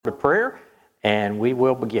to prayer, and we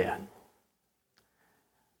will begin.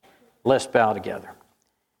 Let's bow together.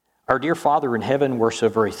 Our dear Father in heaven, we're so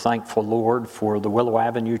very thankful, Lord, for the Willow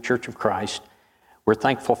Avenue Church of Christ. We're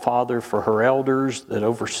thankful, Father, for her elders that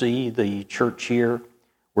oversee the church here.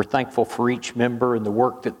 We're thankful for each member and the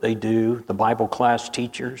work that they do, the Bible class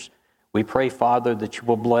teachers. We pray, Father, that you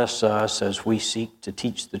will bless us as we seek to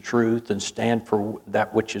teach the truth and stand for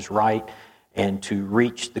that which is right, and to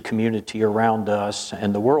reach the community around us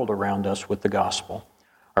and the world around us with the gospel.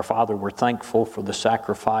 Our Father, we're thankful for the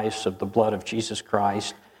sacrifice of the blood of Jesus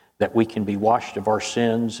Christ, that we can be washed of our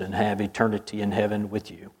sins and have eternity in heaven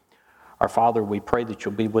with you. Our Father, we pray that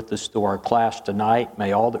you'll be with us through our class tonight.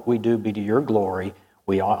 May all that we do be to your glory.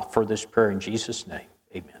 We offer this prayer in Jesus' name.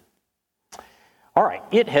 Amen. All right,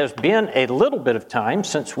 it has been a little bit of time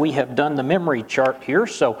since we have done the memory chart here,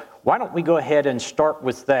 so why don't we go ahead and start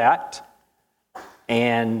with that.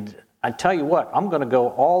 And I tell you what, I'm going to go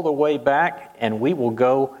all the way back, and we will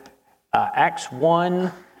go Acts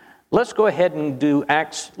 1. Let's go ahead and do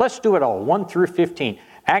Acts. Let's do it all, 1 through 15.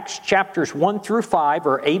 Acts chapters 1 through 5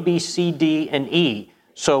 are A, B, C, D, and E.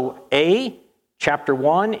 So A, chapter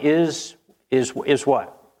 1 is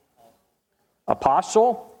what?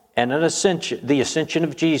 Apostle and an ascension, the ascension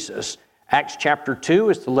of Jesus. Acts chapter 2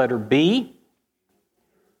 is the letter B,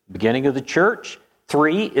 beginning of the church.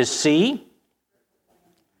 3 is C.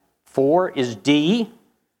 4 is D,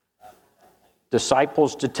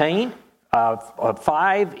 disciples detained.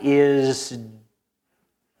 5 is,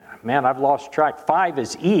 man, I've lost track. 5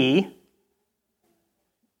 is E,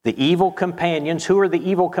 the evil companions. Who are the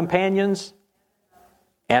evil companions?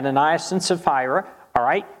 Ananias and Sapphira. All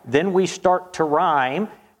right, then we start to rhyme.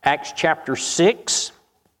 Acts chapter 6,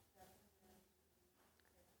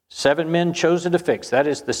 7 men chosen to fix. That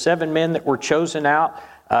is the 7 men that were chosen out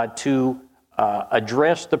to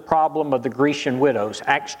address the problem of the Grecian widows.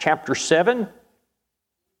 Acts chapter 7,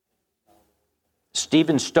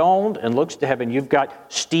 Stephen stoned and looks to heaven. You've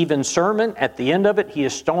got Stephen's sermon. At the end of it, he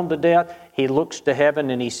is stoned to death. He looks to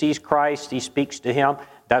heaven and he sees Christ. He speaks to him.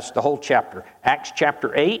 That's the whole chapter. Acts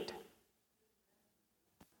chapter 8,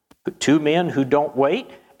 2 men who don't wait,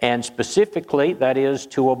 and specifically, that is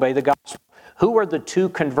to obey the gospel. Who are the 2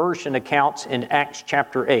 conversion accounts in Acts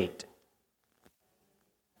chapter 8?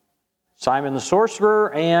 Simon the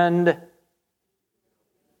sorcerer and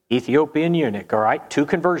Ethiopian eunuch, all right? 2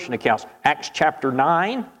 conversion accounts. Acts chapter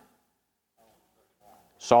 9,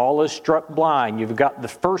 Saul is struck blind. You've got the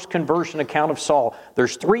first conversion account of Saul.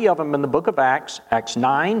 There's 3 of them in the book of Acts, Acts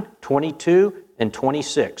 9, 22, and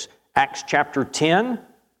 26. Acts chapter 10,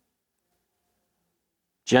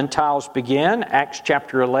 Gentiles begin. Acts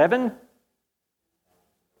chapter 11,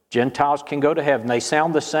 Gentiles can go to heaven. They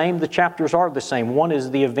sound the same. The chapters are the same. One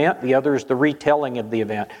is the event. The other is the retelling of the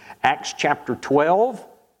event. Acts chapter 12.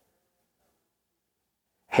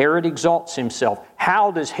 Herod exalts himself.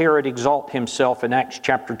 How does Herod exalt himself in Acts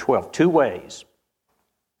chapter 12? 2 ways.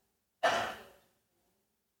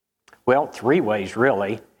 Well, 3 ways,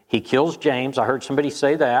 really. He kills James. I heard somebody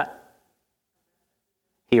say that.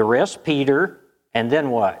 He arrests Peter. And then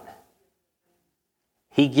what?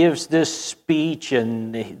 He gives this speech,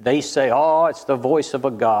 and they say, oh, it's the voice of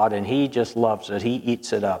a God, and he just loves it. He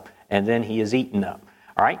eats it up, and then he is eaten up.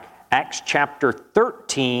 All right, Acts chapter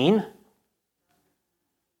 13,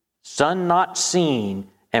 son not seen.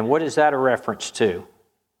 And what is that a reference to?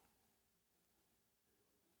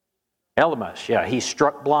 Elymas, yeah, he's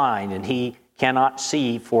struck blind, and he cannot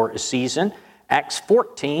see for a season. Acts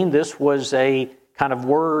 14, this was a kind of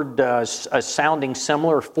word sounding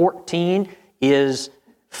similar. 14 is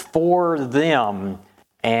for them.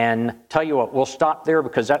 And tell you what, we'll stop there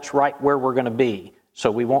because that's right where we're going to be. So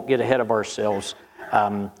we won't get ahead of ourselves.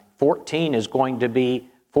 14 is going to be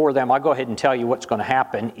for them. I'll go ahead and tell you what's going to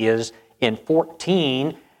happen is in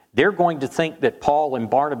 14, they're going to think that Paul and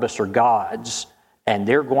Barnabas are gods, and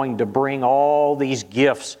they're going to bring all these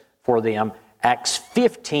gifts for them. Acts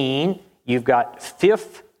 15, you've got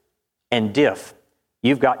fifth and diff.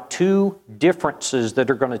 You've got 2 differences that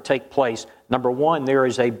are going to take place. Number 1, there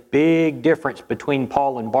is a big difference between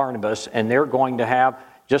Paul and Barnabas, and they're going to have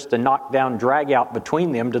just a knockdown, drag out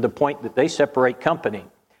between them to the point that they separate company.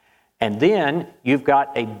 And then you've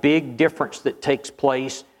got a big difference that takes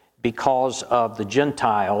place because of the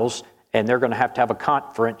Gentiles, and they're going to have a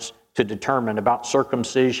conference to determine about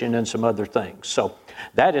circumcision and some other things. So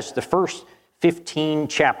that is the first 15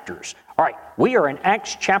 chapters. All right, we are in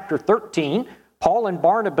Acts chapter 13. Paul and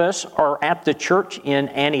Barnabas are at the church in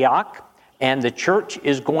Antioch, and the church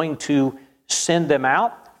is going to send them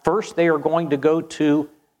out. First, they are going to go to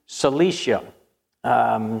Cilicia.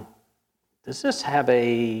 Does this have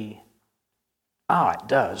a... It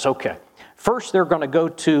does. Okay. First, they're going to go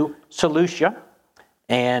to Seleucia,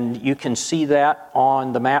 and you can see that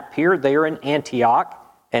on the map here. They're in Antioch,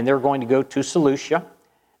 and they're going to go to Seleucia.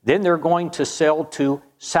 Then they're going to sail to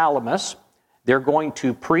Salamis. They're going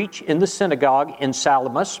to preach in the synagogue in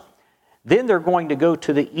Salamis. Then they're going to go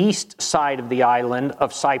to the east side of the island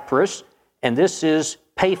of Cyprus, and this is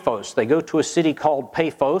Paphos. They go to a city called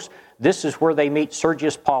Paphos. This is where they meet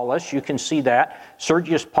Sergius Paulus. You can see that.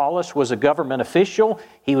 Sergius Paulus was a government official.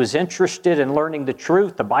 He was interested in learning the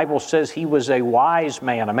truth. The Bible says he was a wise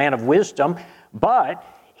man, a man of wisdom, but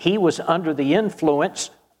he was under the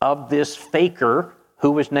influence of this faker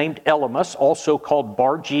who was named Elymas, also called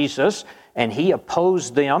Bar-Jesus, and he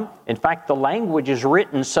opposed them. In fact, the language is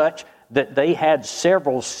written such that they had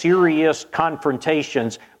several serious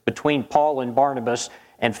confrontations between Paul and Barnabas.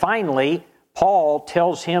 And finally, Paul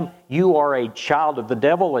tells him, "You are a child of the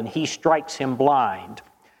devil," and he strikes him blind.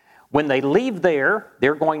 When they leave there,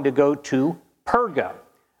 they're going to go to Perga.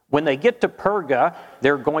 When they get to Perga,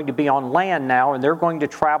 they're going to be on land now, and they're going to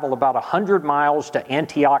travel about 100 miles to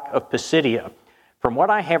Antioch of Pisidia. From what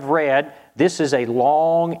I have read, this is a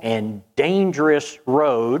long and dangerous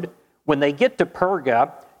road. When they get to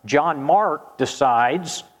Perga, John Mark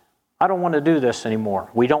decides, I don't want to do this anymore.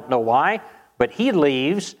 We don't know why, but he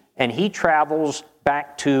leaves and he travels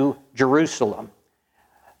back to Jerusalem.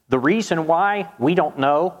 The reason why, we don't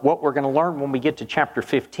know. What we're going to learn when we get to chapter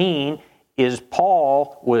 15 is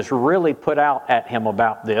Paul was really put out at him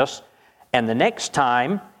about this. And the next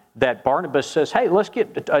time that Barnabas says, hey, let's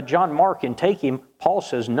get John Mark and take him, Paul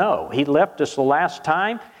says, no, he left us the last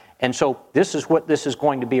time. And so this is what this is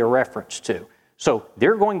going to be a reference to. So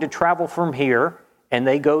they're going to travel from here, and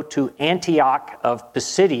they go to Antioch of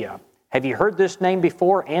Pisidia. Have you heard this name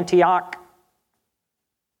before, Antioch?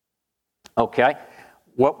 Okay.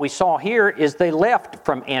 What we saw here is they left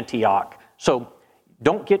from Antioch. So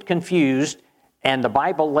don't get confused, and the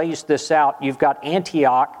Bible lays this out. You've got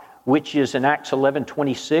Antioch, which is in Acts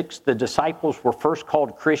 11:26. The disciples were first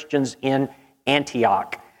called Christians in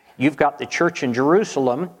Antioch. You've got the church in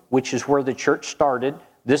Jerusalem, which is where the church started.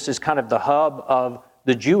 This is kind of the hub of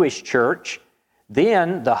the Jewish church.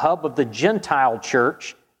 Then the hub of the Gentile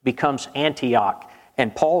church becomes Antioch.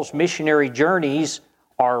 And Paul's missionary journeys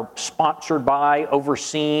are sponsored by,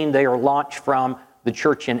 overseen, they are launched from the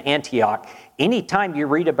church in Antioch. Anytime you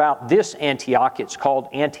read about this Antioch, it's called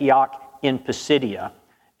Antioch in Pisidia.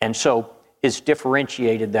 And so it's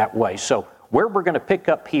differentiated that way. So where we're going to pick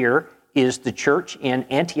up here is the church in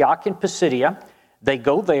Antioch in Pisidia. They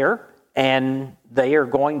go there and they are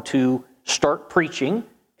going to start preaching,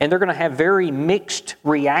 and they're going to have very mixed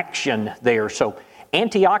reaction there. So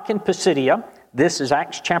Antioch in Pisidia, this is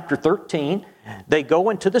Acts chapter 13. They go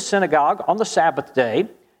into the synagogue on the Sabbath day,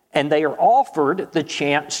 and they are offered the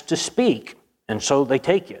chance to speak, and so they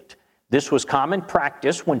take it. This was common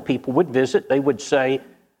practice when people would visit. They would say,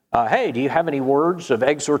 hey, do you have any words of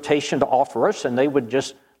exhortation to offer us? And they would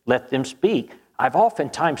just let them speak. I've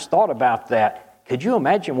oftentimes thought about that. Could you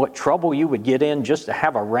imagine what trouble you would get in just to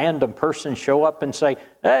have a random person show up and say,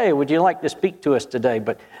 hey, would you like to speak to us today?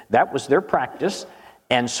 But that was their practice.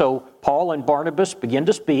 And so Paul and Barnabas begin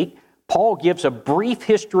to speak. Paul gives a brief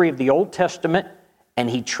history of the Old Testament, and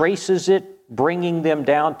he traces it, bringing them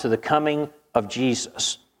down to the coming of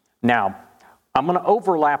Jesus. Now, I'm going to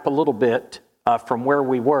overlap a little bit from where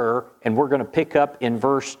we were, and we're going to pick up in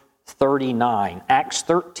verse 39. Acts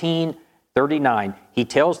 13:39. He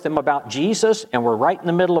tells them about Jesus, and we're right in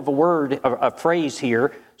the middle of a phrase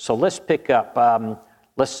here. So let's pick up.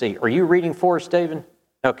 Let's see. Are you reading for us, David?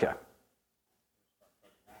 Okay.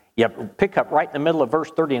 Yep, pick up right in the middle of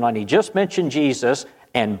verse 39. He just mentioned Jesus,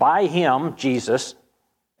 and by him, Jesus.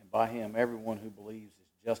 And by him, everyone who believes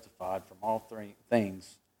is justified from all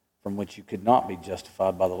things from which you could not be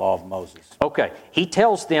justified by the law of Moses. Okay, he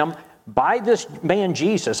tells them, by this man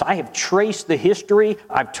Jesus, I have traced the history,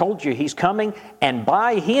 I've told you he's coming, and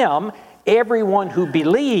by him, everyone who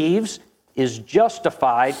believes is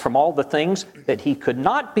justified from all the things that he could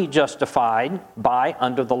not be justified by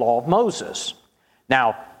under the law of Moses.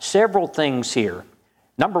 Now, several things here.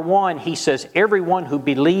 Number one, he says, everyone who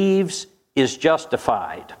believes is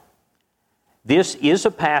justified. This is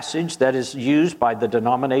a passage that is used by the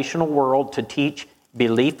denominational world to teach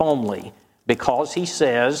belief only, because he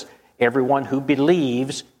says, everyone who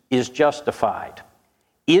believes is justified.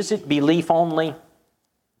 Is it belief only?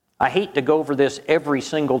 I hate to go over this every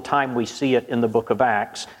single time we see it in the book of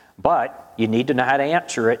Acts, but you need to know how to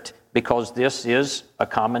answer it, because this is a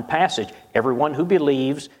common passage. Everyone who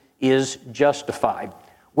believes is justified.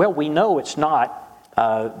 Well, we know it's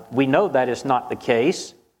not. We know that is not the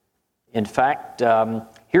case. In fact,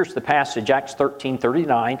 Here's the passage, Acts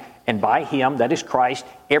 13:39, and by him, that is Christ,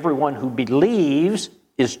 everyone who believes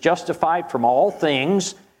is justified from all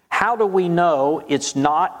things. How do we know it's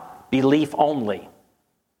not belief only?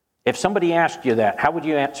 If somebody asked you that, how would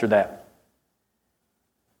you answer that?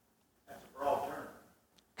 That's a broad term.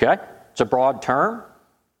 Okay, it's a broad term.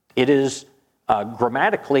 It is,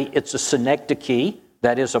 grammatically, it's a synecdoche,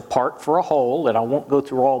 that is a part for a whole, and I won't go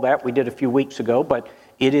through all that. We did a few weeks ago, but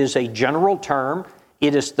it is a general term.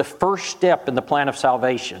 It is the first step in the plan of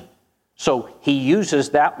salvation. So he uses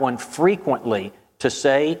that one frequently to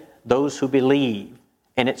say those who believe,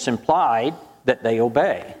 and it's implied that they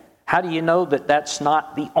obey. How do you know that that's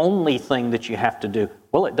not the only thing that you have to do?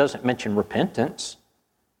 Well, it doesn't mention repentance.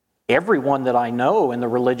 Everyone that I know in the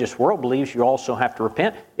religious world believes you also have to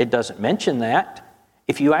repent. It doesn't mention that.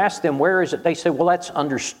 If you ask them, where is it? They say, well, that's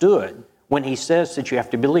understood. When he says that you have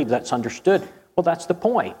to believe, that's understood. Well, that's the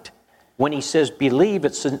point. When he says believe,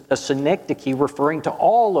 it's a synecdoche referring to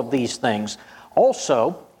all of these things.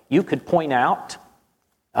 Also, you could point out,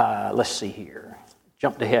 let's see here,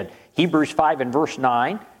 jumped ahead. Hebrews 5 and verse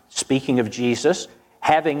 9, speaking of Jesus,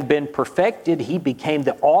 having been perfected, he became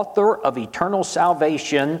the author of eternal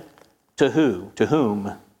salvation to who? To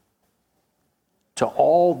whom? To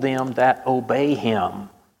all them that obey him.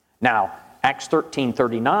 Now, Acts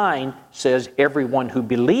 13:39 says everyone who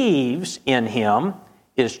believes in him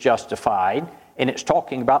is justified, and it's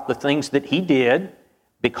talking about the things that he did.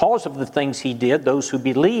 Because of the things he did, those who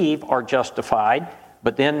believe are justified.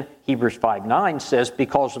 But then Hebrews 5:9 says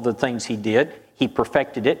because of the things he did, he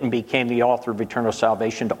perfected it and became the author of eternal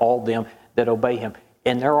salvation to all them that obey him.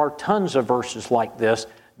 And there are tons of verses like this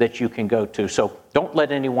that you can go to. So don't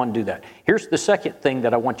let anyone do that. Here's the second thing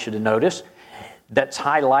that I want you to notice that's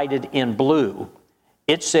highlighted in blue.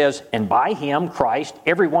 It says, and by him, Christ,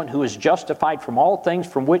 everyone who is justified from all things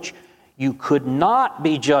from which you could not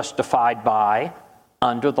be justified by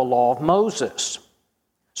under the law of Moses.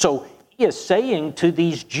 So he is saying to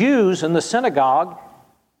these Jews in the synagogue,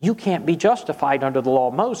 you can't be justified under the law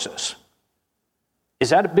of Moses. Is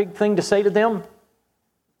that a big thing to say to them?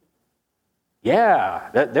 Yeah,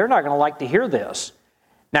 they're not going to like to hear this.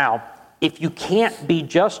 Now, if you can't be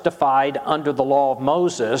justified under the law of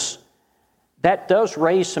Moses, that does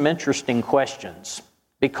raise some interesting questions,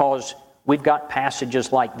 because we've got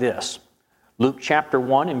passages like this. Luke chapter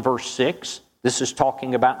 1 and verse 6, this is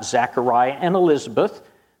talking about Zechariah and Elizabeth,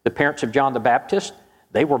 the parents of John the Baptist.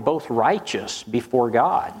 They were both righteous before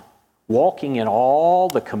God, walking in all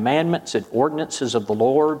the commandments and ordinances of the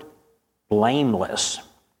Lord, blameless.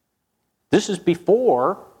 This is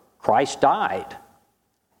before Christ died.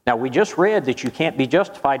 Now, we just read that you can't be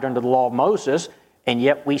justified under the law of Moses, and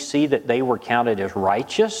yet we see that they were counted as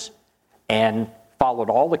righteous and followed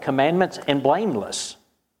all the commandments and blameless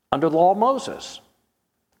under the law of Moses.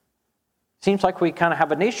 Seems like we kind of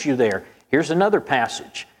have an issue there. Here's another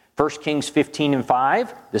passage, 1 Kings 15 and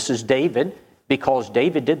 5. This is David, because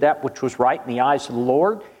David did that which was right in the eyes of the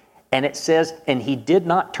Lord. And it says, and he did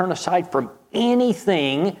not turn aside from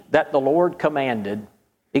anything that the Lord commanded,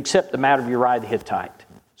 except the matter of Uriah the Hittite.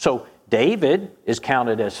 So David is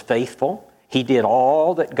counted as faithful. He did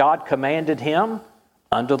all that God commanded him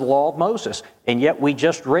under the law of Moses. And yet we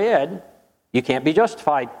just read, you can't be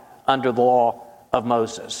justified under the law of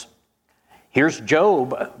Moses. Here's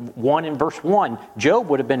Job 1 and verse 1. Job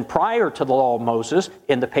would have been prior to the law of Moses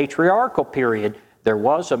in the patriarchal period. There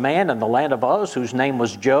was a man in the land of Uz whose name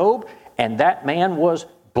was Job, and that man was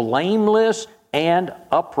blameless and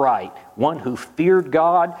upright, one who feared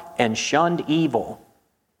God and shunned evil.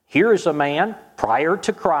 Here is a man prior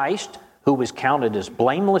to Christ who was counted as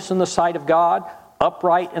blameless in the sight of God,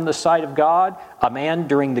 upright in the sight of God, a man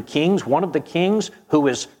during the kings, one of the kings who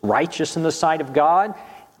is righteous in the sight of God.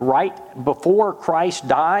 Right before Christ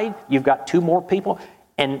died, you've got two more people,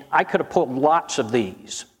 and I could have pulled lots of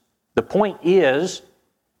these. The point is,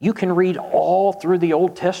 you can read all through the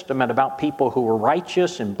Old Testament about people who were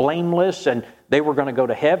righteous and blameless and they were going to go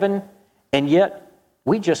to heaven, and yet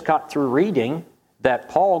we just got through reading that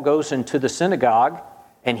Paul goes into the synagogue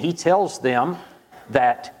and he tells them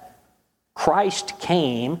that Christ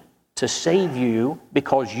came to save you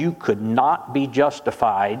because you could not be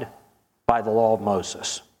justified by the law of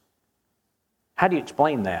Moses. How do you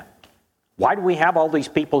explain that? Why do we have all these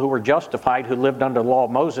people who were justified who lived under the law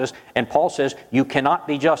of Moses, and Paul says you cannot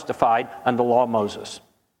be justified under the law of Moses?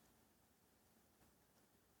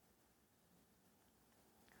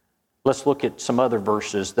 Let's look at some other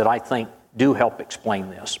verses that I think do help explain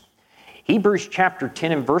this. Hebrews chapter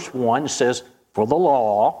 10 and verse 1 says, for the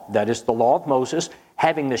law, that is the law of Moses,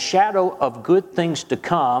 having the shadow of good things to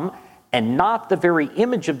come, and not the very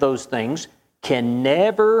image of those things, can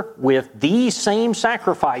never, with these same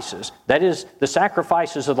sacrifices, that is, the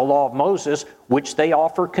sacrifices of the law of Moses, which they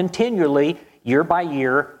offer continually, year by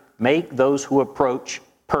year, make those who approach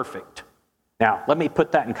perfect. Now, let me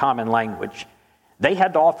put that in common language. They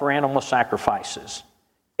had to offer animal sacrifices.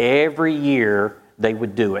 Every year they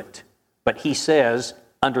would do it. But he says,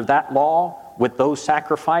 under that law, with those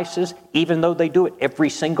sacrifices, even though they do it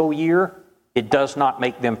every single year, it does not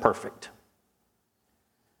make them perfect.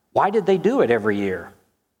 Why did they do it every year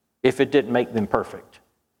if it didn't make them perfect?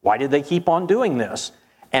 Why did they keep on doing this?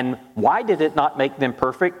 And why did it not make them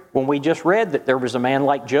perfect when we just read that there was a man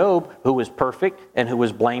like Job who was perfect and who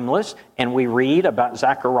was blameless, and we read about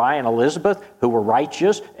Zechariah and Elizabeth who were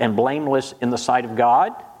righteous and blameless in the sight of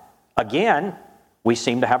God? Again, we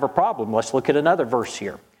seem to have a problem. Let's look at another verse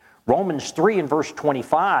here. Romans 3 and verse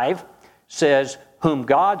 25 says, whom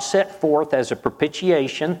God set forth as a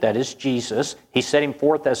propitiation, that is Jesus. He set him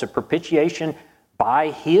forth as a propitiation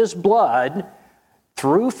by his blood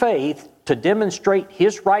through faith to demonstrate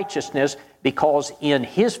his righteousness, because in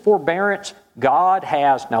his forbearance God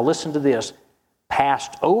has, now listen to this,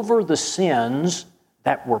 passed over the sins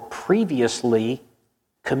that were previously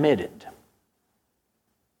committed.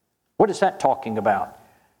 What is that talking about?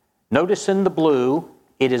 Notice in the blue,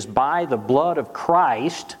 it is by the blood of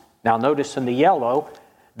Christ. Now notice in the yellow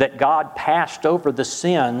that God passed over the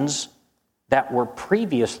sins that were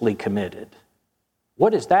previously committed.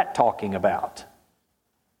 What is that talking about?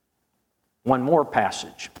 One more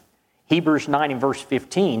passage. Hebrews 9 and verse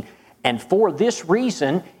 15. And for this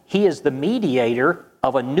reason, he is the mediator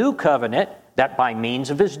of a new covenant, that by means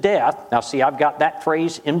of his death. Now see, I've got that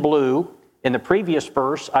phrase in blue. In the previous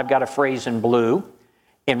verse, I've got a phrase in blue.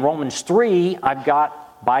 In Romans 3, I've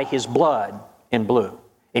got by his blood in blue.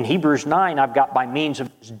 In Hebrews 9, I've got by means of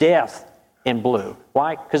his death in blue.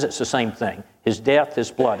 Why? Because it's the same thing. His death, his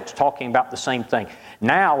blood. It's talking about the same thing.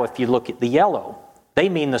 Now, if you look at the yellow, they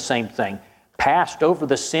mean the same thing. Passed over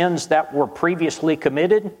the sins that were previously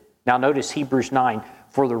committed. Now notice Hebrews 9,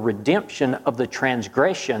 for the redemption of the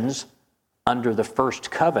transgressions under the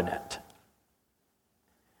first covenant.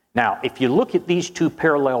 Now, if you look at these two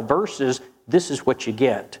parallel verses, this is what you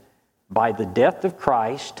get. By the death of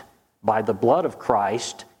Christ, by the blood of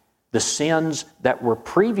Christ, the sins that were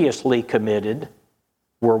previously committed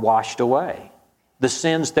were washed away. The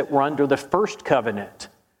sins that were under the first covenant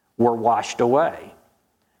were washed away.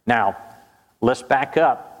 Now, let's back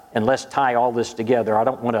up and let's tie all this together. I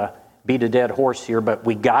don't want to beat a dead horse here, but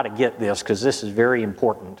we got to get this because this is very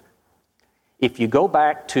important. If you go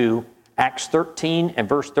back to Acts 13 and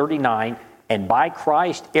verse 39, and by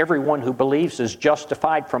Christ everyone who believes is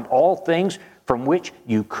justified from all things from which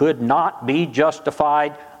you could not be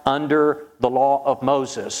justified under the law of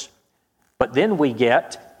Moses. But then we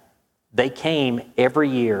get, they came every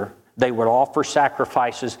year. They would offer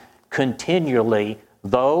sacrifices continually,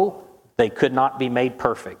 though they could not be made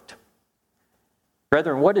perfect.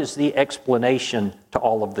 Brethren, what is the explanation to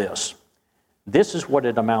all of this? This is what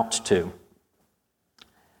it amounts to.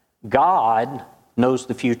 God knows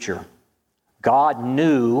the future. God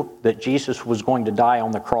knew that Jesus was going to die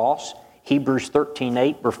on the cross. Hebrews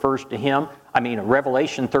 13:8 refers to him,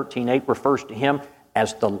 Revelation 13:8 refers to him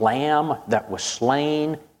as the Lamb that was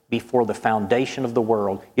slain before the foundation of the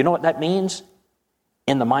world. You know what that means?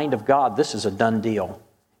 In the mind of God, this is a done deal.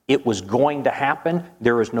 It was going to happen.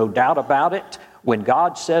 There is no doubt about it. When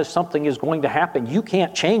God says something is going to happen, you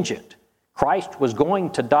can't change it. Christ was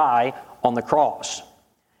going to die on the cross.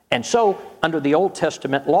 And so, under the Old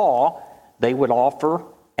Testament law, they would offer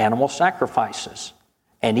animal sacrifices.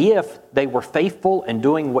 And if they were faithful in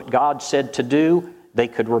doing what God said to do, they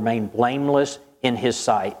could remain blameless in his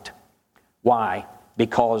sight. Why?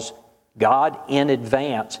 Because God in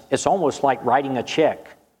advance, it's almost like writing a check.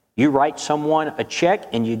 You write someone a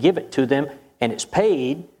check and you give it to them and it's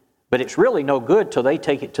paid, but it's really no good till they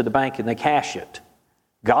take it to the bank and they cash it.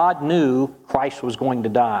 God knew Christ was going to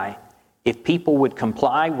die. If people would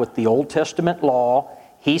comply with the Old Testament law,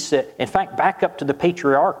 he said, in fact, back up to the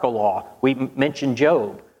patriarchal law. We mentioned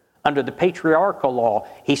Job. Under the patriarchal law,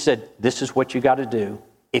 he said, this is what you got to do.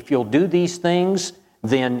 If you'll do these things,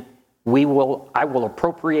 then I will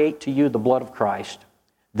appropriate to you the blood of Christ.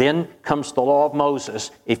 Then comes the law of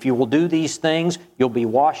Moses. If you will do these things, you'll be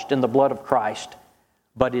washed in the blood of Christ.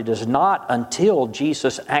 But it is not until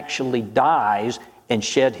Jesus actually dies and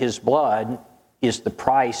shed his blood is the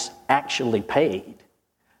price actually paid.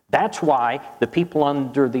 That's why the people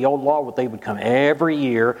under the old law, they would come every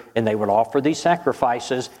year and they would offer these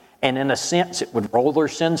sacrifices, and in a sense it would roll their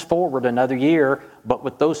sins forward another year, but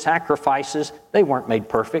with those sacrifices, they weren't made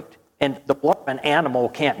perfect. And the blood of an animal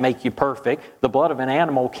can't make you perfect. The blood of an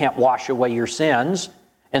animal can't wash away your sins.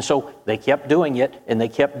 And so they kept doing it, and they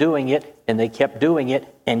kept doing it, and they kept doing it,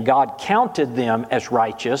 and God counted them as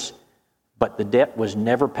righteous, but the debt was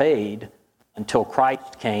never paid until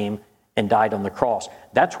Christ came and died on the cross.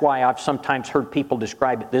 That's why I've sometimes heard people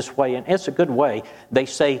describe it this way, and it's a good way. They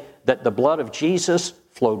say that the blood of Jesus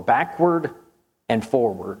flowed backward and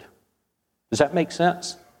forward. Does that make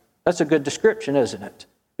sense? That's a good description, isn't it?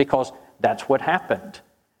 Because that's what happened.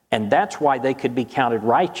 And that's why they could be counted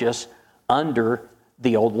righteous under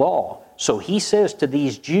the old law. So he says to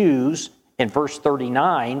these Jews in verse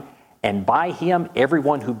 39, and by him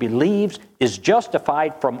everyone who believes is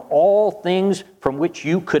justified from all things from which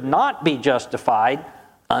you could not be justified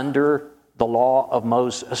under the law of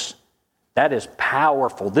Moses. That is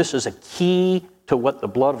powerful. This is a key to what the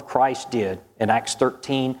blood of Christ did in Acts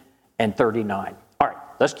 13 and 39. All right,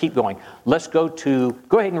 let's keep going. Let's go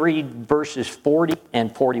ahead and read verses 40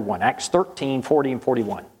 and 41. Acts 13, 40 and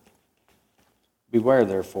 41. Beware,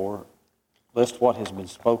 therefore, lest what has been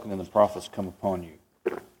spoken in the prophets come upon you.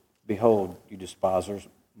 Behold, you despisers,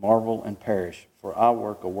 marvel and perish, for I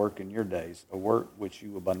work a work in your days, a work which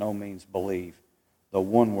you will by no means believe, though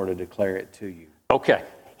one were to declare it to you. Okay,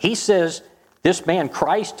 he says, this man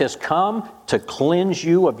Christ has come to cleanse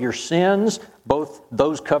you of your sins, both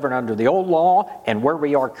those covered under the old law and where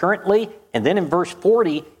we are currently. And then in verse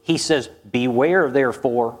 40, he says, beware,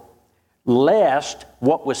 therefore, lest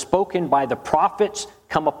what was spoken by the prophets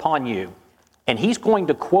come upon you. And he's going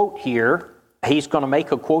to quote here, he's going to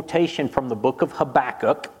make a quotation from the book of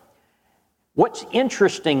Habakkuk. What's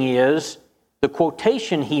interesting is the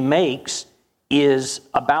quotation he makes is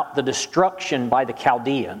about the destruction by the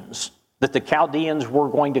Chaldeans, that the Chaldeans were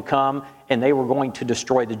going to come and they were going to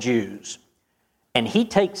destroy the Jews. And he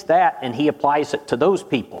takes that and he applies it to those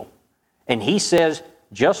people. And he says,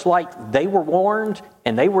 just like they were warned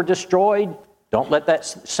and they were destroyed, don't let that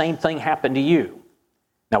same thing happen to you.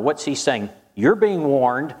 Now, what's he saying? You're being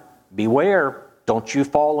warned. Beware. Don't you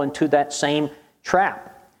fall into that same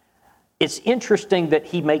trap. It's interesting that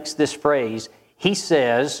he makes this phrase. He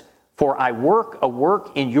says, for I work a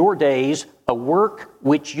work in your days, a work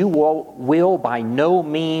which you will by no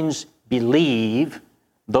means believe,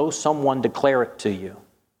 though someone declare it to you.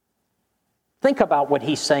 Think about what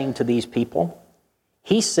he's saying to these people.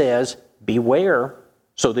 He says, beware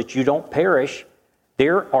so that you don't perish.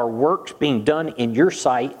 There are works being done in your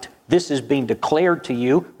sight. This is being declared to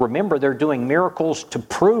you. Remember, they're doing miracles to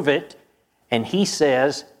prove it. And he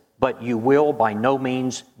says, but you will by no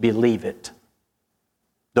means believe it.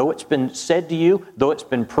 Though it's been said to you, though it's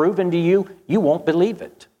been proven to you, you won't believe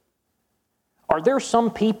it. Are there some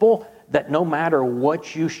people that no matter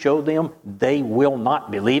what you show them, they will not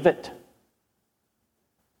believe it?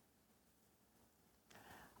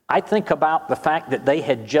 I think about the fact that they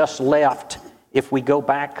had just left. If we go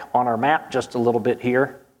back on our map just a little bit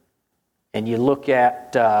here, and you look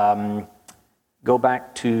at, go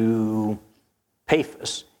back to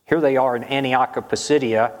Paphos. Here they are in Antioch of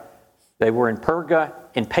Pisidia. They were in Perga.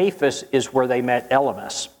 In Paphos is where they met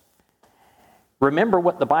Elymas. Remember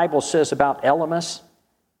what the Bible says about Elymas?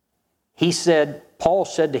 Paul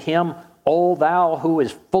said to him, O thou who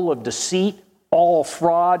is full of deceit, all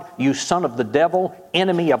fraud, you son of the devil,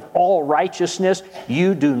 enemy of all righteousness,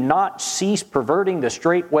 you do not cease perverting the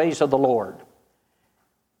straight ways of the Lord.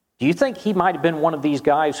 Do you think he might have been one of these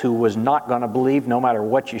guys who was not going to believe no matter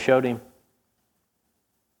what you showed him?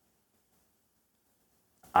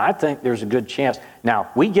 I think there's a good chance. Now,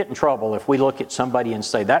 we get in trouble if we look at somebody and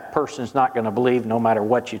say, that person's not going to believe no matter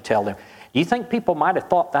what you tell them. Do you think people might have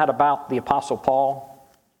thought that about the Apostle Paul,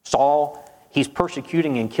 Saul? He's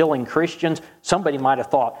persecuting and killing Christians. Somebody might have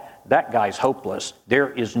thought, that guy's hopeless.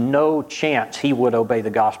 There is no chance he would obey the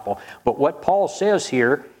gospel. But what Paul says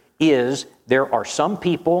here is there are some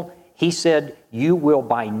people, he said, you will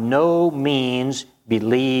by no means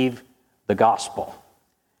believe the gospel.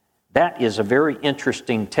 That is a very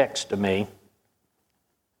interesting text to me.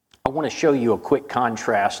 I want to show you a quick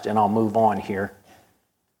contrast, and I'll move on here.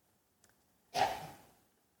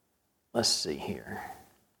 Let's see here.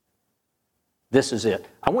 This is it.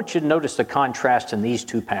 I want you to notice the contrast in these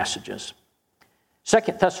two passages. 2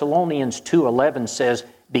 Thessalonians 2:11 says,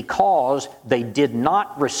 because they did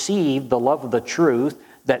not receive the love of the truth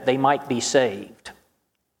that they might be saved.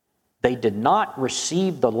 They did not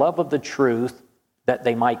receive the love of the truth that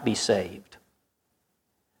they might be saved.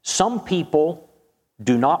 Some people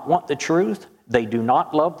do not want the truth, they do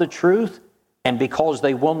not love the truth, and because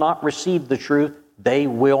they will not receive the truth, they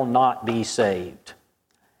will not be saved.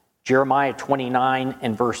 Jeremiah 29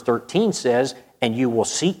 and verse 13 says, and you will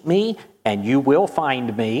seek me, and you will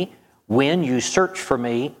find me, when you search for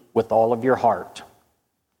me with all of your heart.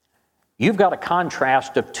 You've got a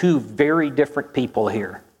contrast of two very different people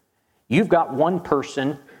here. You've got one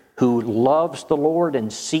person who loves the Lord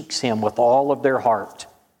and seeks Him with all of their heart.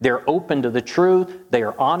 They're open to the truth, they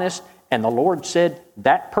are honest, and the Lord said,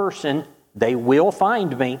 that person, they will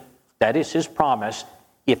find me. That is His promise,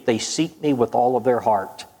 if they seek me with all of their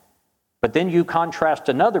heart. But then you contrast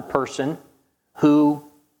another person who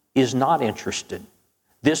is not interested.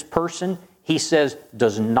 This person, he says,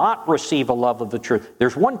 does not receive a love of the truth.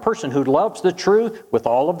 There's one person who loves the truth with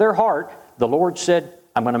all of their heart. The Lord said,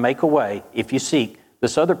 I'm going to make a way if you seek.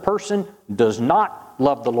 This other person does not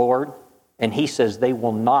love the Lord, and he says they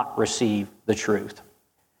will not receive the truth.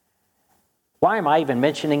 Why am I even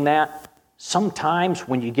mentioning that? Sometimes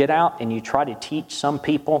when you get out and you try to teach some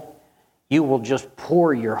people, you will just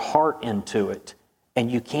pour your heart into it,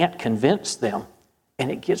 and you can't convince them.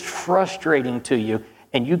 And it gets frustrating to you,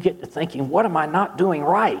 and you get to thinking, what am I not doing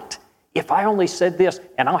right? If I only said this,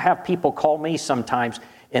 and I'll have people call me sometimes,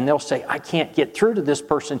 and they'll say, I can't get through to this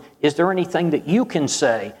person. Is there anything that you can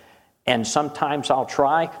say? And sometimes I'll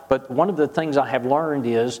try, but one of the things I have learned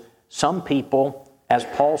is some people, as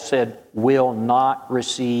Paul said, will not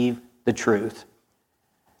receive the truth.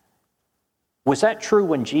 Was that true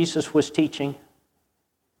when Jesus was teaching?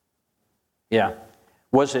 Yeah.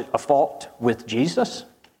 Was it a fault with Jesus?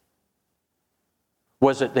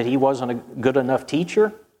 Was it that He wasn't a good enough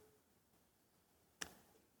teacher?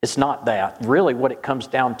 It's not that. Really what it comes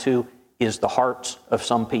down to is the hearts of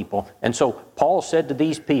some people. And so Paul said to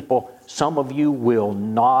these people, some of you will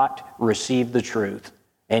not receive the truth.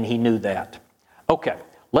 And he knew that. Okay,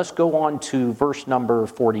 let's go on to verse number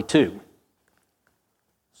 42.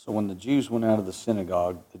 So when the Jews went out of the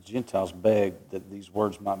synagogue, the Gentiles begged that these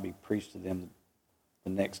words might be preached to them the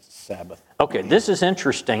next Sabbath. Okay, this is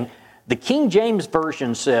interesting. The King James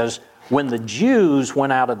Version says, when the Jews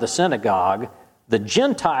went out of the synagogue, the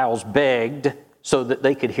Gentiles begged so that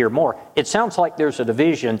they could hear more. It sounds like there's a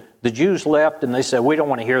division. The Jews left and they said, we don't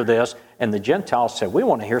want to hear this. And the Gentiles said, we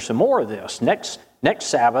want to hear some more of this. Next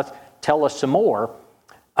Sabbath, tell us some more.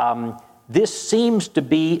 This seems to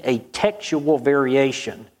be a textual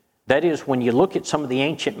variation. That is, when you look at some of the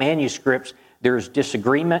ancient manuscripts, there's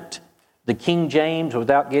disagreement. The King James,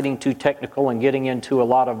 without getting too technical and getting into a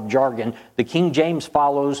lot of jargon, the King James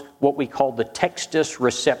follows what we call the Textus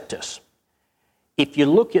Receptus. If you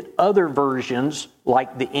look at other versions,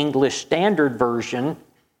 like the English Standard Version,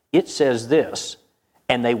 it says this,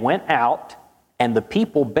 and they went out, and the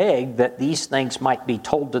people begged that these things might be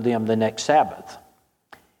told to them the next Sabbath.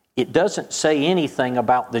 It doesn't say anything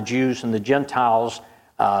about the Jews and the Gentiles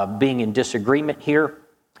being in disagreement here.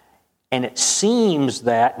 And it seems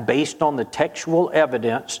that, based on the textual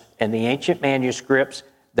evidence and the ancient manuscripts,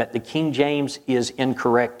 that the King James is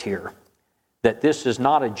incorrect here. That this is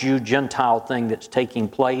not a Jew-Gentile thing that's taking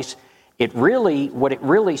place. What it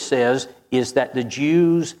really says is that the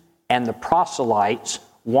Jews and the proselytes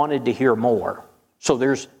wanted to hear more. So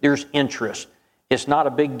there's interest. It's not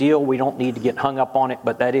a big deal. We don't need to get hung up on it,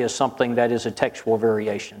 but that is something that is a textual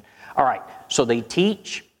variation. All right, so they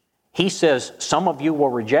teach. He says, some of you will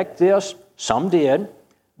reject this. Some did.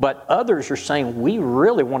 But others are saying, we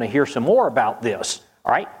really want to hear some more about this.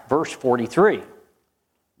 All right, verse 43.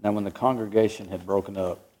 Now when the congregation had broken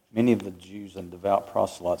up, many of the Jews and devout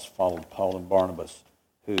proselytes followed Paul and Barnabas,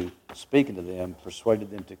 who, speaking to them, persuaded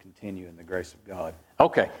them to continue in the grace of God.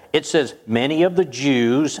 Okay, it says many of the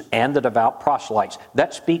Jews and the devout proselytes.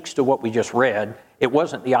 That speaks to what we just read. It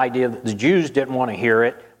wasn't the idea that the Jews didn't want to hear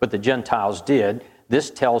it, but the Gentiles did. This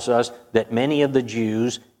tells us that many of the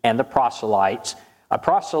Jews and the proselytes. A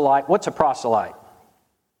proselyte, what's a proselyte?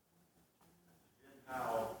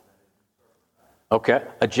 Okay,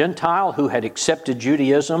 a Gentile who had accepted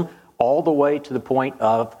Judaism all the way to the point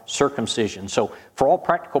of circumcision. So for all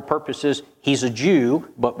practical purposes, he's a Jew,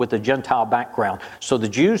 but with a Gentile background. So the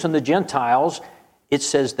Jews and the Gentiles, it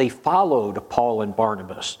says they followed Paul and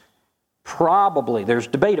Barnabas. Probably, there's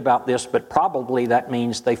debate about this, but probably that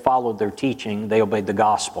means they followed their teaching, they obeyed the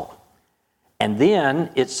gospel. And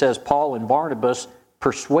then it says Paul and Barnabas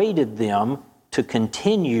persuaded them to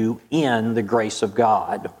continue in the grace of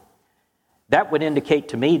God. That would indicate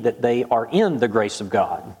to me that they are in the grace of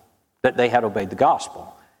God, that they had obeyed the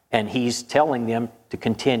gospel. And he's telling them to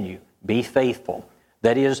continue, be faithful.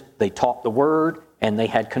 That is, they taught the word and they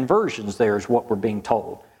had conversions there is what we're being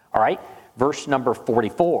told. All right, verse number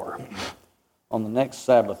 44. On the next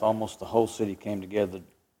Sabbath, almost the whole city came together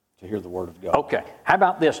to hear the word of God. Okay, how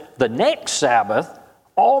about this? The next Sabbath,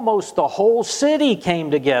 almost the whole city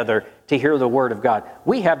came together to hear the word of God.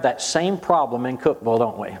 We have that same problem in Cookeville,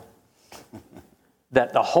 don't we?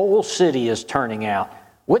 that the whole city is turning out.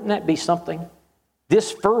 Wouldn't that be something?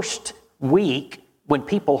 This first week, when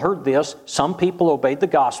people heard this, some people obeyed the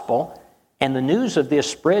gospel, and the news of this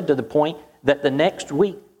spread to the point that the next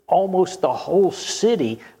week, almost the whole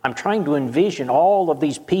city, I'm trying to envision all of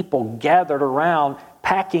these people gathered around,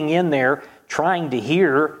 packing in there, trying to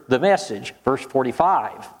hear the message. Verse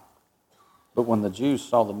 45. But when the Jews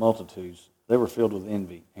saw the multitudes, they were filled with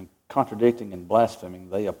envy, and contradicting and blaspheming,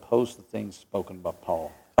 they opposed the things spoken by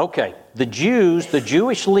Paul. Okay, the Jews, the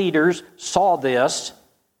Jewish leaders saw this,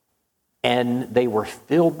 and they were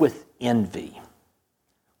filled with envy.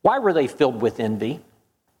 Why were they filled with envy?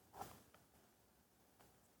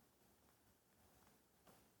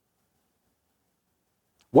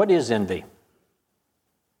 What is envy?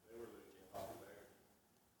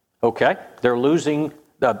 Okay, they're losing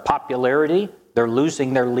the popularity, they're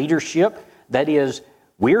losing their leadership. That is,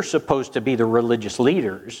 we're supposed to be the religious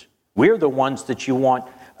leaders. We're the ones that you want,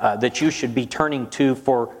 that you should be turning to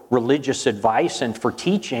for religious advice and for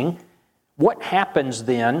teaching. What happens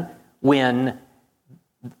then when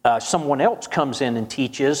someone else comes in and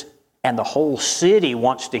teaches and the whole city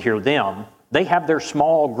wants to hear them? They have their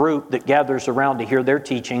small group that gathers around to hear their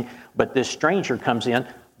teaching, but this stranger comes in,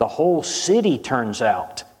 the whole city turns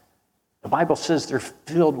out. The Bible says they're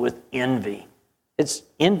filled with envy.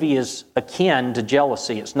 Envy is akin to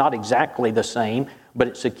jealousy. It's not exactly the same, but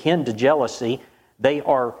it's akin to jealousy. They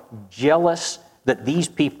are jealous that these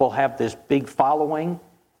people have this big following,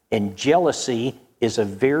 and jealousy is a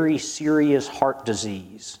very serious heart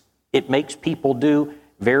disease. It makes people do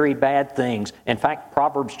very bad things. In fact,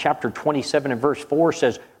 Proverbs chapter 27 and verse 4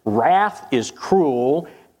 says, "Wrath is cruel,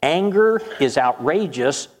 anger is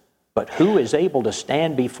outrageous, but who is able to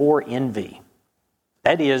stand before envy?"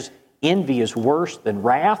 That is, envy is worse than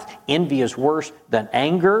wrath. Envy is worse than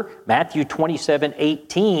anger. Matthew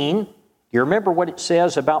 27:18. You remember what it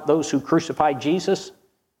says about those who crucified Jesus?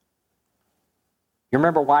 You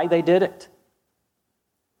remember why they did it?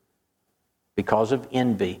 Because of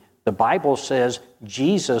envy. The Bible says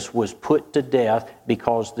Jesus was put to death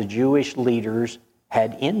because the Jewish leaders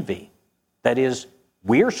had envy. That is,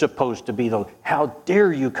 we're supposed to be the, how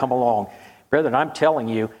dare you come along? Brethren, I'm telling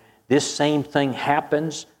you, this same thing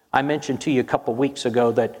happens. I mentioned to you a couple weeks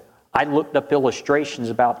ago that I looked up illustrations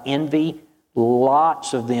about envy.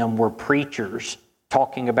 Lots of them were preachers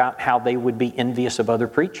talking about how they would be envious of other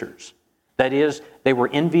preachers. That is, they were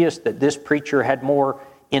envious that this preacher had more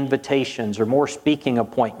invitations or more speaking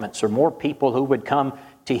appointments or more people who would come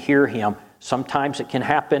to hear him. Sometimes it can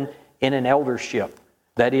happen in an eldership.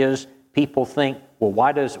 That is, people think, well,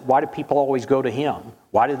 why do people always go to him?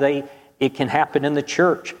 It can happen in the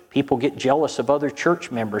church. People get jealous of other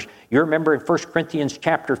church members. You remember in 1 Corinthians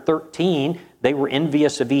chapter 13, they were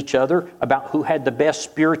envious of each other about who had the best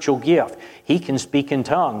spiritual gift. He can speak in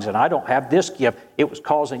tongues, and I don't have this gift. It was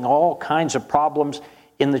causing all kinds of problems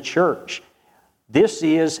in the church. This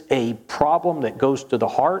is a problem that goes to the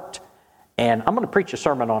heart, and I'm going to preach a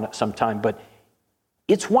sermon on it sometime, but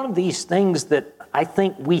it's one of these things that I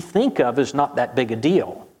think we think of as not that big a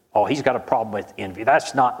deal. Oh, he's got a problem with envy.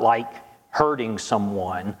 That's not like hurting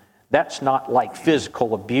someone. That's not like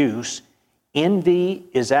physical abuse. Envy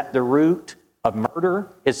is at the root of murder.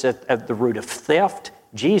 It's at the root of theft.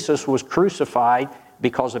 Jesus was crucified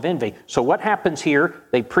because of envy. So what happens here?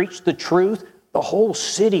 They preach the truth. The whole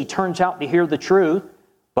city turns out to hear the truth.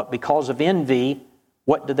 But because of envy,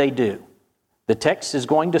 what do? The text is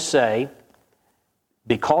going to say,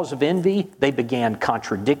 because of envy, they began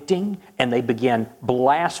contradicting and they began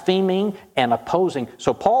blaspheming and opposing.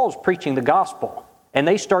 So Paul's preaching the gospel and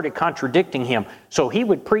they started contradicting him. So he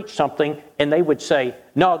would preach something and they would say,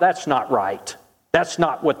 no, that's not right. That's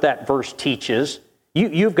not what that verse teaches.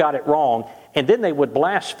 You've got it wrong. And then they would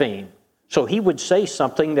blaspheme. So he would say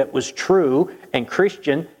something that was true and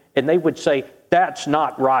Christian and they would say, that's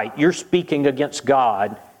not right. You're speaking against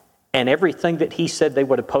God. And everything that he said, they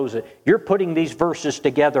would oppose it. You're putting these verses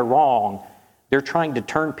together wrong. They're trying to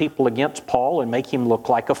turn people against Paul and make him look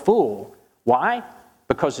like a fool. Why?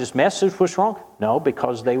 Because his message was wrong? No,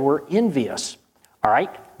 because they were envious. All right,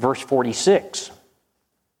 verse 46.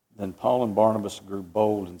 Then Paul and Barnabas grew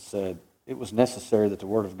bold and said, "It was necessary that the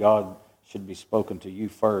word of God should be spoken to you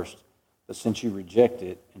first. But since you reject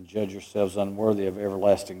it and judge yourselves unworthy of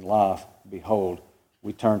everlasting life, behold,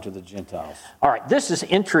 we turn to the Gentiles." All right, this is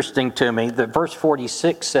interesting to me that verse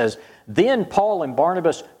 46 says, then Paul and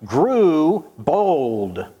Barnabas grew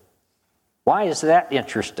bold. Why is that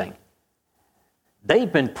interesting?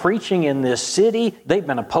 They've been preaching in this city. They've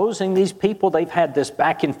been opposing these people. They've had this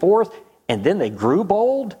back and forth, and then they grew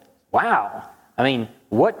bold? Wow. I mean,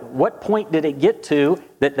 what point did it get to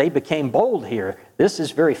that they became bold here? This is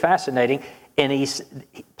very fascinating. And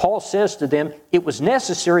Paul says to them, it was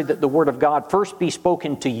necessary that the word of God first be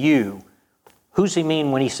spoken to you. Who's he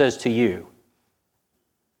mean when he says to you?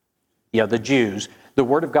 Yeah, the Jews. The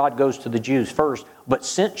word of God goes to the Jews first. But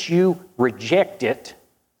since you reject it,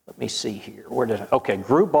 let me see here.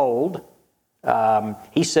 Grew bold.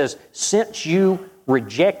 He says, since you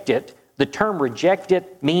reject it, the term reject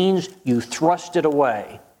it means you thrust it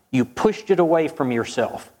away. You pushed it away from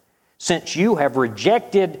yourself. Since you have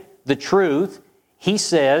rejected the truth, he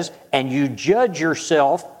says, and you judge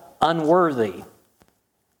yourself unworthy.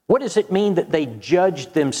 What does it mean that they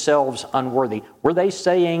judged themselves unworthy? Were they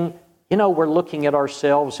saying, we're looking at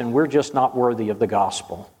ourselves and we're just not worthy of the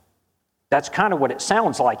gospel? That's kind of what it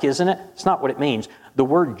sounds like, isn't it? It's not what it means. The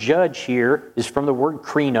word judge here is from the word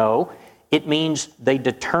krino. It means they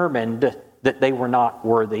determined that they were not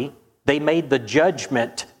worthy. They made the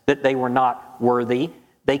judgment that they were not worthy.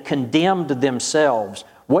 They condemned themselves.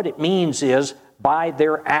 What it means is, by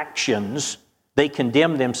their actions, they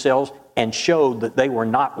condemned themselves and showed that they were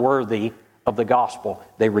not worthy of the gospel.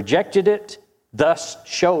 They rejected it, thus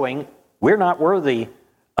showing we're not worthy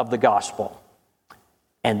of the gospel.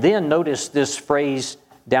 And then notice this phrase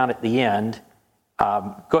down at the end.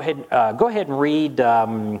 Go ahead and read.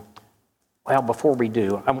 Before we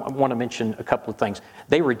do, I want to mention a couple of things.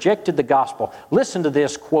 They rejected the gospel. Listen to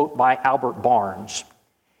this quote by Albert Barnes.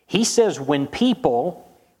 He says, when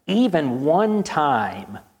people, even one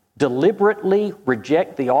time, deliberately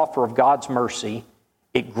reject the offer of God's mercy,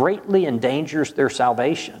 it greatly endangers their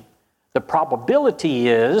salvation. The probability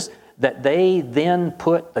is that they then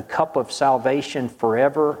put the cup of salvation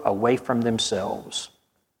forever away from themselves.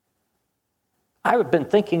 I have been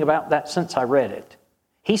thinking about that since I read it.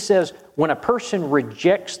 He says when a person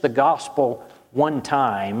rejects the gospel one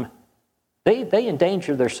time, they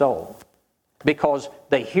endanger their soul because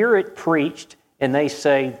they hear it preached and they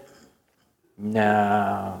say,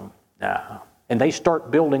 no, and they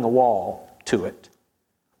start building a wall to it.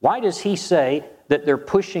 Why does he say that they're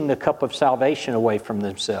pushing the cup of salvation away from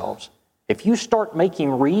themselves? If you start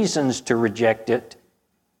making reasons to reject it,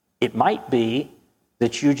 it might be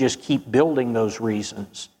that you just keep building those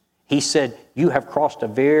reasons. He said, you have crossed a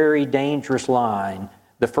very dangerous line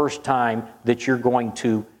the first time that you're going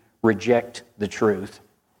to reject the truth.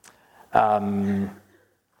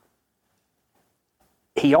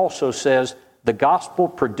 He also says, the gospel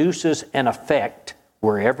produces an effect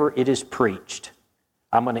wherever it is preached.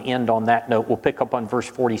 I'm going to end on that note. We'll pick up on verse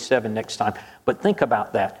 47 next time. But think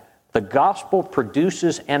about that. The gospel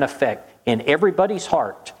produces an effect in everybody's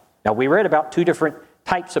heart. Now, we read about two different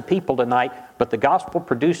types of people tonight, but the gospel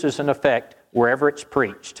produces an effect wherever it's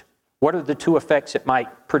preached. What are the two effects it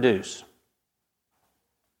might produce?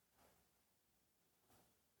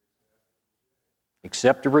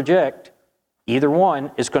 Accept or reject. Either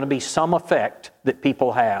one is going to be some effect that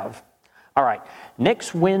people have. All right,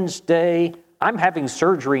 next Wednesday, I'm having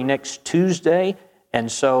surgery next Tuesday,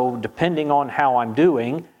 and so depending on how I'm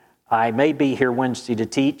doing, I may be here Wednesday to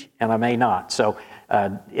teach, and I may not. So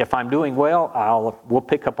if I'm doing well, we'll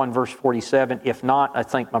pick up on verse 47. If not, I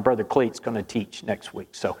think my brother Cleet's going to teach next week.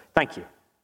 So thank you.